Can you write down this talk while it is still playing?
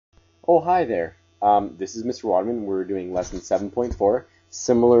Oh, hi there. This is Mr. Waterman. We're doing lesson 7.4,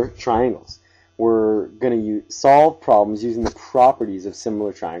 similar triangles. We're going to solve problems using the properties of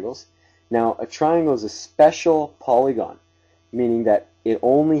similar triangles. Now, a triangle is a special polygon, meaning that it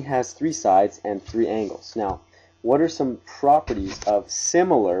only has 3 sides and 3 angles. Now, what are some properties of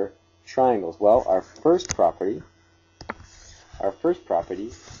similar triangles? Well, our first property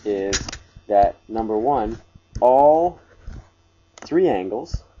is that, number 1, all 3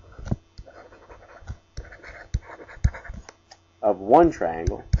 angles of one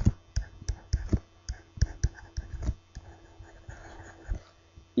triangle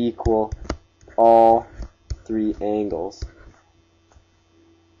equal all 3 angles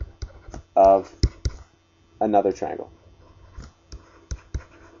of another triangle.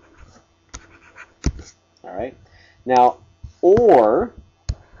 All right. Now, or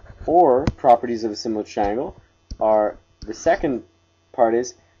properties of a similar triangle are, the second part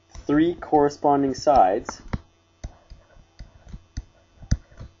is 3 corresponding sides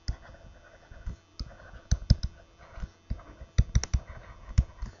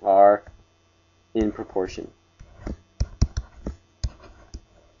are in proportion.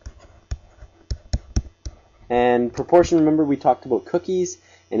 And proportion, remember we talked about cookies,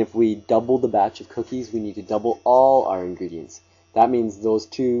 and if we double the batch of cookies, we need to double all our ingredients. That means those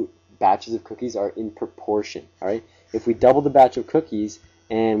 2 batches of cookies are in proportion. All right. If we double the batch of cookies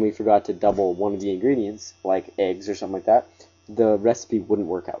and we forgot to double one of the ingredients, like eggs or something like that, the recipe wouldn't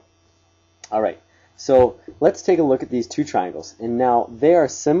work out. All right. So let's take a look at these 2 triangles. And now they are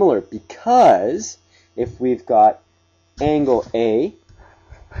similar because if we've got angle A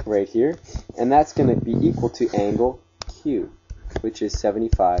right here, and that's going to be equal to angle Q, which is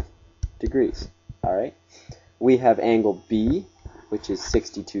 75 degrees. All right. We have angle B, which is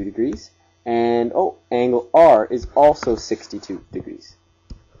 62 degrees, and angle R is also 62 degrees.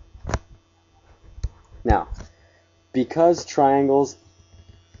 Now, because triangles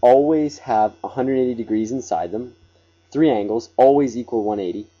always have 180 degrees inside them, 3 angles always equal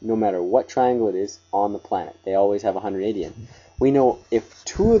 180, no matter what triangle it is on the planet. They always have 180 in. We know if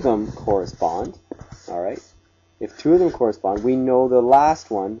 2 of them correspond, all right, if 2 of them correspond, we know the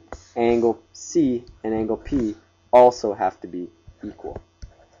last one, angle C and angle P, also have to be equal.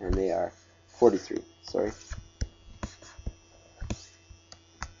 And they are 43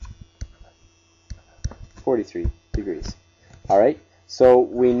 degrees. All right. So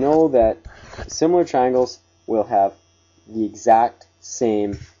we know that similar triangles will have the exact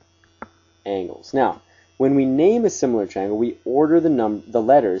same angles. Now, when we name a similar triangle, we order the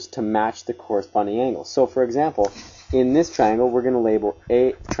letters to match the corresponding angles. So, for example, in this triangle, we're going to label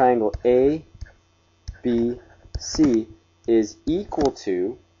triangle A, B, C is equal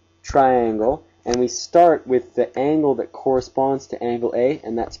to triangle, and we start with the angle that corresponds to angle A,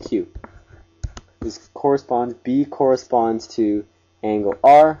 and that's Q. B corresponds to angle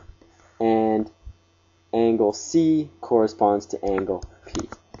R, and angle C corresponds to angle P.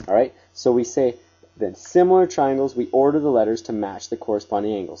 All right? So we say that similar triangles, we order the letters to match the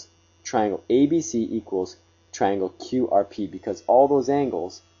corresponding angles. Triangle ABC equals triangle QRP because all those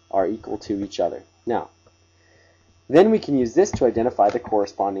angles are equal to each other. Now, then we can use this to identify the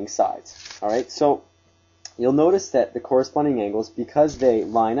corresponding sides. All right? So you'll notice that the corresponding angles, because they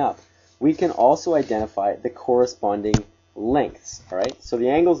line up, we can also identify the corresponding lengths. All right? So the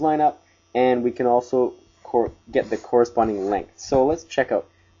angles line up, and we can also get the corresponding length. So let's check out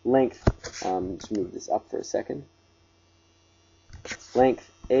length. Let's move this up for a second. Length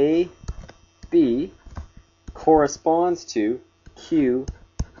AB corresponds to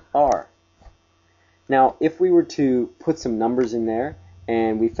QR. Now, if we were to put some numbers in there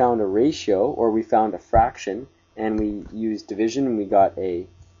and we found a ratio or we found a fraction and we used division and we got a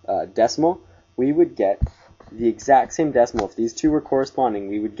decimal, we would get the exact same decimal. If these 2 were corresponding,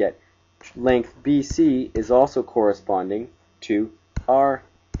 we would get length BC is also corresponding to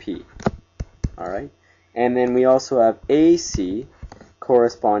RP. All right? And then we also have AC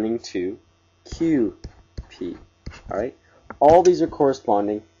corresponding to QP. All right? All these are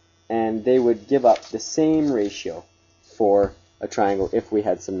corresponding, and they would give up the same ratio for a triangle if we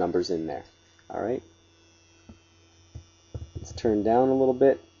had some numbers in there. All right? Let's turn down a little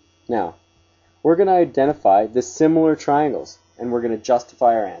bit. Now, we're going to identify the similar triangles, and we're going to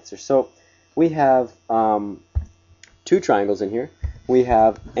justify our answer. So we have 2 triangles in here. We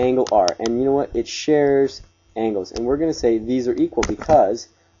have angle R, and you know what? It shares angles, and we're going to say these are equal because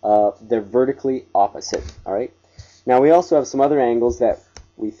they're vertically opposite. All right? Now, we also have some other angles that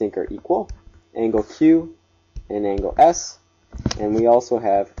we think are equal, angle Q and angle S, and we also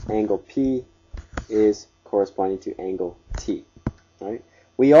have angle P is corresponding to angle T. All right?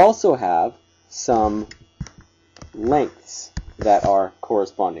 we also have some lengths that are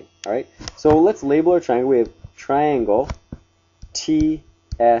corresponding. All right. So let's label our triangle. We have triangle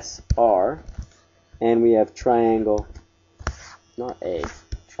TSR, and we have triangle, not A,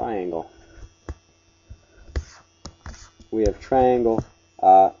 triangle. We have triangle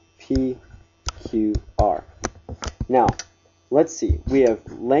PQR. Now, let's see. We have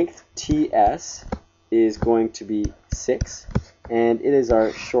length TS is going to be 6, and it is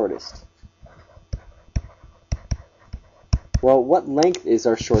our shortest. Well, what length is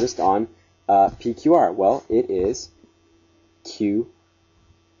our shortest on PQR? Well, it is QP,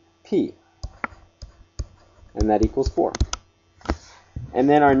 and that equals 4. And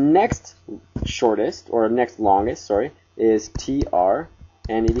then our next shortest, or next longest, sorry, is TR,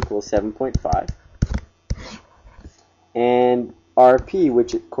 and it equals 7.5. And RP,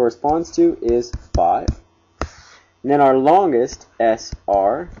 which it corresponds to, is 5. And then our longest,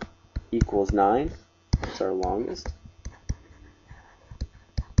 SR, equals 9. That's our longest.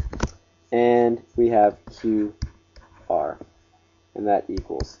 And we have QR, and that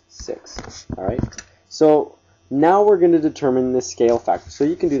equals 6. All right. So now we're going to determine the scale factor. So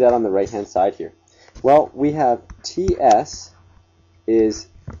you can do that on the right-hand side here. Well, we have TS is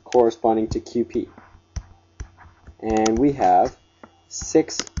corresponding to QP, and we have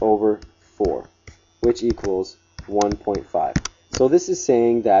 6 over 4, which equals 1.5. So this is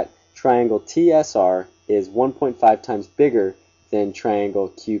saying that triangle TSR is 1.5 times bigger than triangle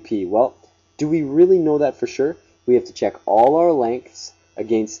QP. Well, do we really know that for sure? We have to check all our lengths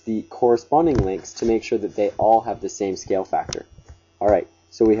against the corresponding lengths to make sure that they all have the same scale factor. All right,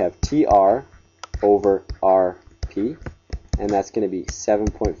 so we have TR over RP, and that's going to be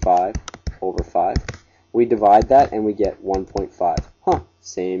 7.5 over 5. We divide that and we get 1.5.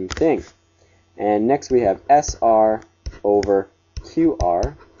 Same thing. And next we have SR over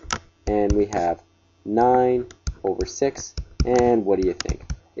QR, and we have 9 over 6, and what do you think?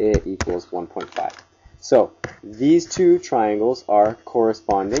 It equals 1.5. So these two triangles are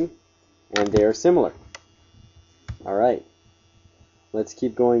corresponding, and they are similar. All right, let's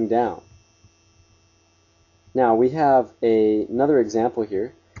keep going down. Now we have another example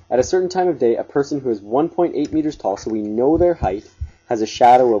here. At a certain time of day, a person who is 1.8 meters tall, so we know their height, has a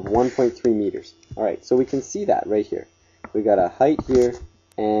shadow of 1.3 meters. All right, so we can see that right here. We got a height here,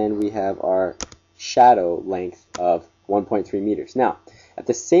 and we have our shadow length of 1.3 meters. Now, at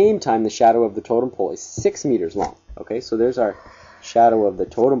the same time, the shadow of the totem pole is 6 meters long. Okay, so there's our shadow of the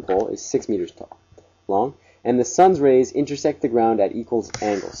totem pole is 6 meters long, and the sun's rays intersect the ground at equal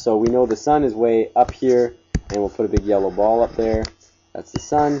angles. So we know the sun is way up here, and we'll put a big yellow ball up there. That's the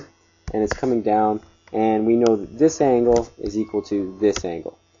sun, and it's coming down, and we know that this angle is equal to this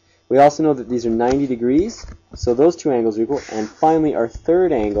angle. We also know that these are 90 degrees, so those two angles are equal. And finally, our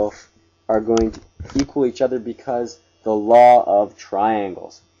third angle are going to equal each other because the law of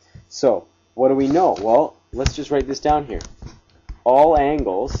triangles. So what do we know? Well, let's just write this down here. All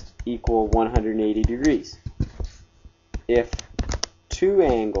angles equal 180 degrees. If two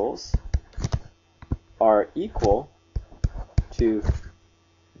angles are equal to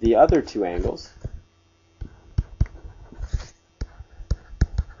the other two angles,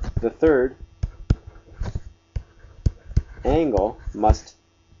 the third angle must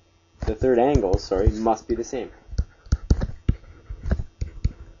be the same.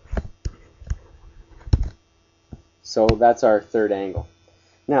 So that's our third angle.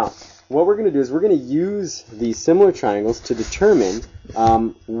 Now, what we're going to do is we're going to use these similar triangles to determine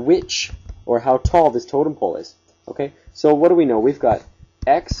which or how tall this totem pole is. Okay, so what do we know? We've got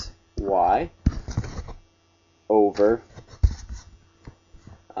x, y over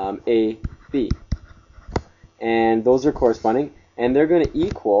a, b. And those are corresponding, and they're going to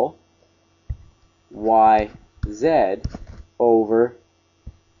equal y, z over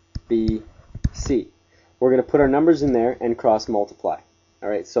b, c. We're going to put our numbers in there and cross multiply. All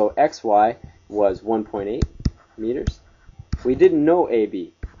right, so xy was 1.8 meters. We didn't know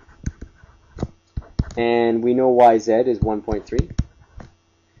AB. And we know YZ is 1.3.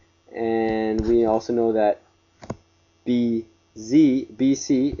 And we also know that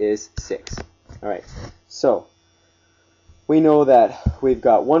BC is 6. All right, so we know that we've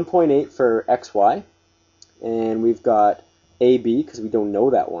got 1.8 for XY, and we've got AB because we don't know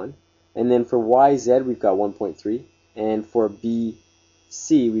that one. And then for YZ, we've got 1.3, and for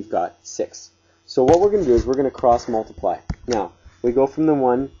BC, we've got 6. So what we're going to do is we're going to cross multiply. Now, we go from the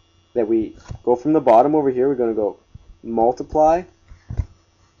one that we go from the bottom over here, we're going to go multiply,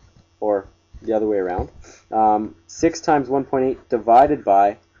 or the other way around, 6 times 1.8 divided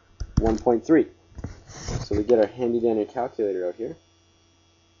by 1.3. So we get our handy dandy calculator out here.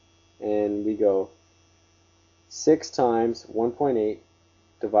 and we go 6 times 1.8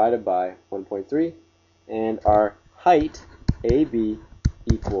 divided by 1.3, and our height, AB,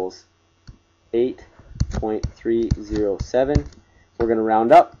 equals 8.307. We're going to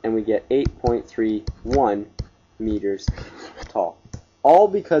round up, and we get 8.31 meters tall. All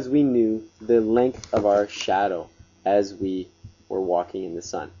because we knew the length of our shadow as we were walking in the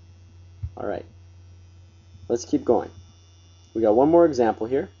sun. All right, let's keep going. We got one more example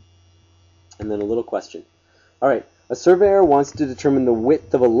here, and then a little question. All right, a surveyor wants to determine the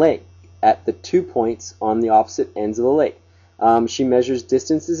width of a lake at the 2 points on the opposite ends of the lake. She measures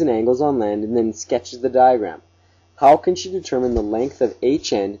distances and angles on land and then sketches the diagram. How can she determine the length of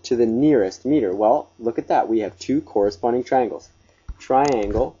HN to the nearest meter? Well, look at that. We have two corresponding triangles.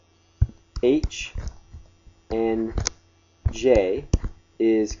 Triangle HNJ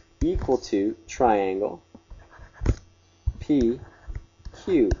is equal to triangle PQJ.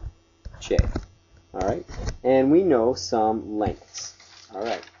 All right, and we know some lengths. All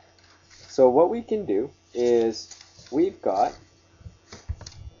right, so what we can do is we've got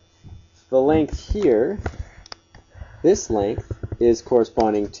the length here. This length is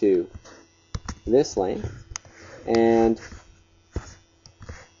corresponding to this length, and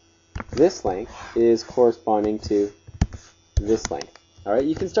this length is corresponding to this length. All right,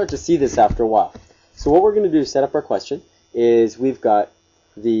 you can start to see this after a while. So what we're going to do to set up our question is we've got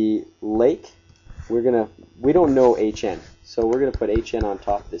the lake. We don't know HN, so we're going to put HN on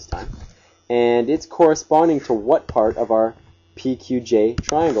top this time. And it's corresponding to what part of our PQJ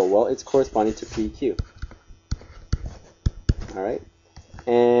triangle? Well, it's corresponding to PQ. All right,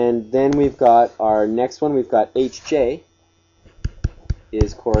 and then we've got our next one. We've got HJ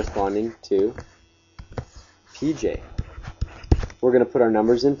is corresponding to PJ. We're going to put our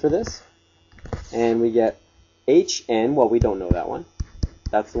numbers in for this, and we get HN. Well, we don't know that one.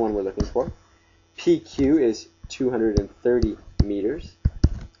 That's the one we're looking for. PQ is 230 meters.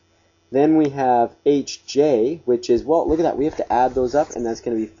 Then we have HJ, which is, well, look at that. We have to add those up, and that's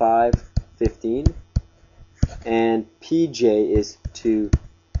going to be 515. And PJ is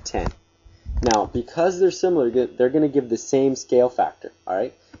 210. Now, because they're similar, they're going to give the same scale factor. All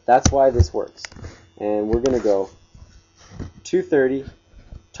right, that's why this works. And we're going to go 230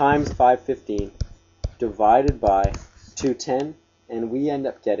 times 515 divided by 210, and we end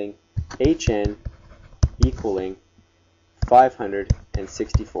up getting HN equaling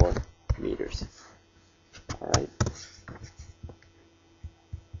 564 meters. All right.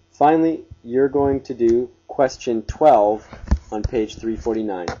 Finally, you're going to do question 12 on page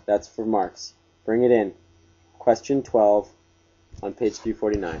 349. That's for marks. Bring it in. Question 12 on page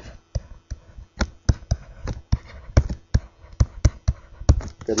 349.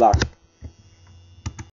 Good luck.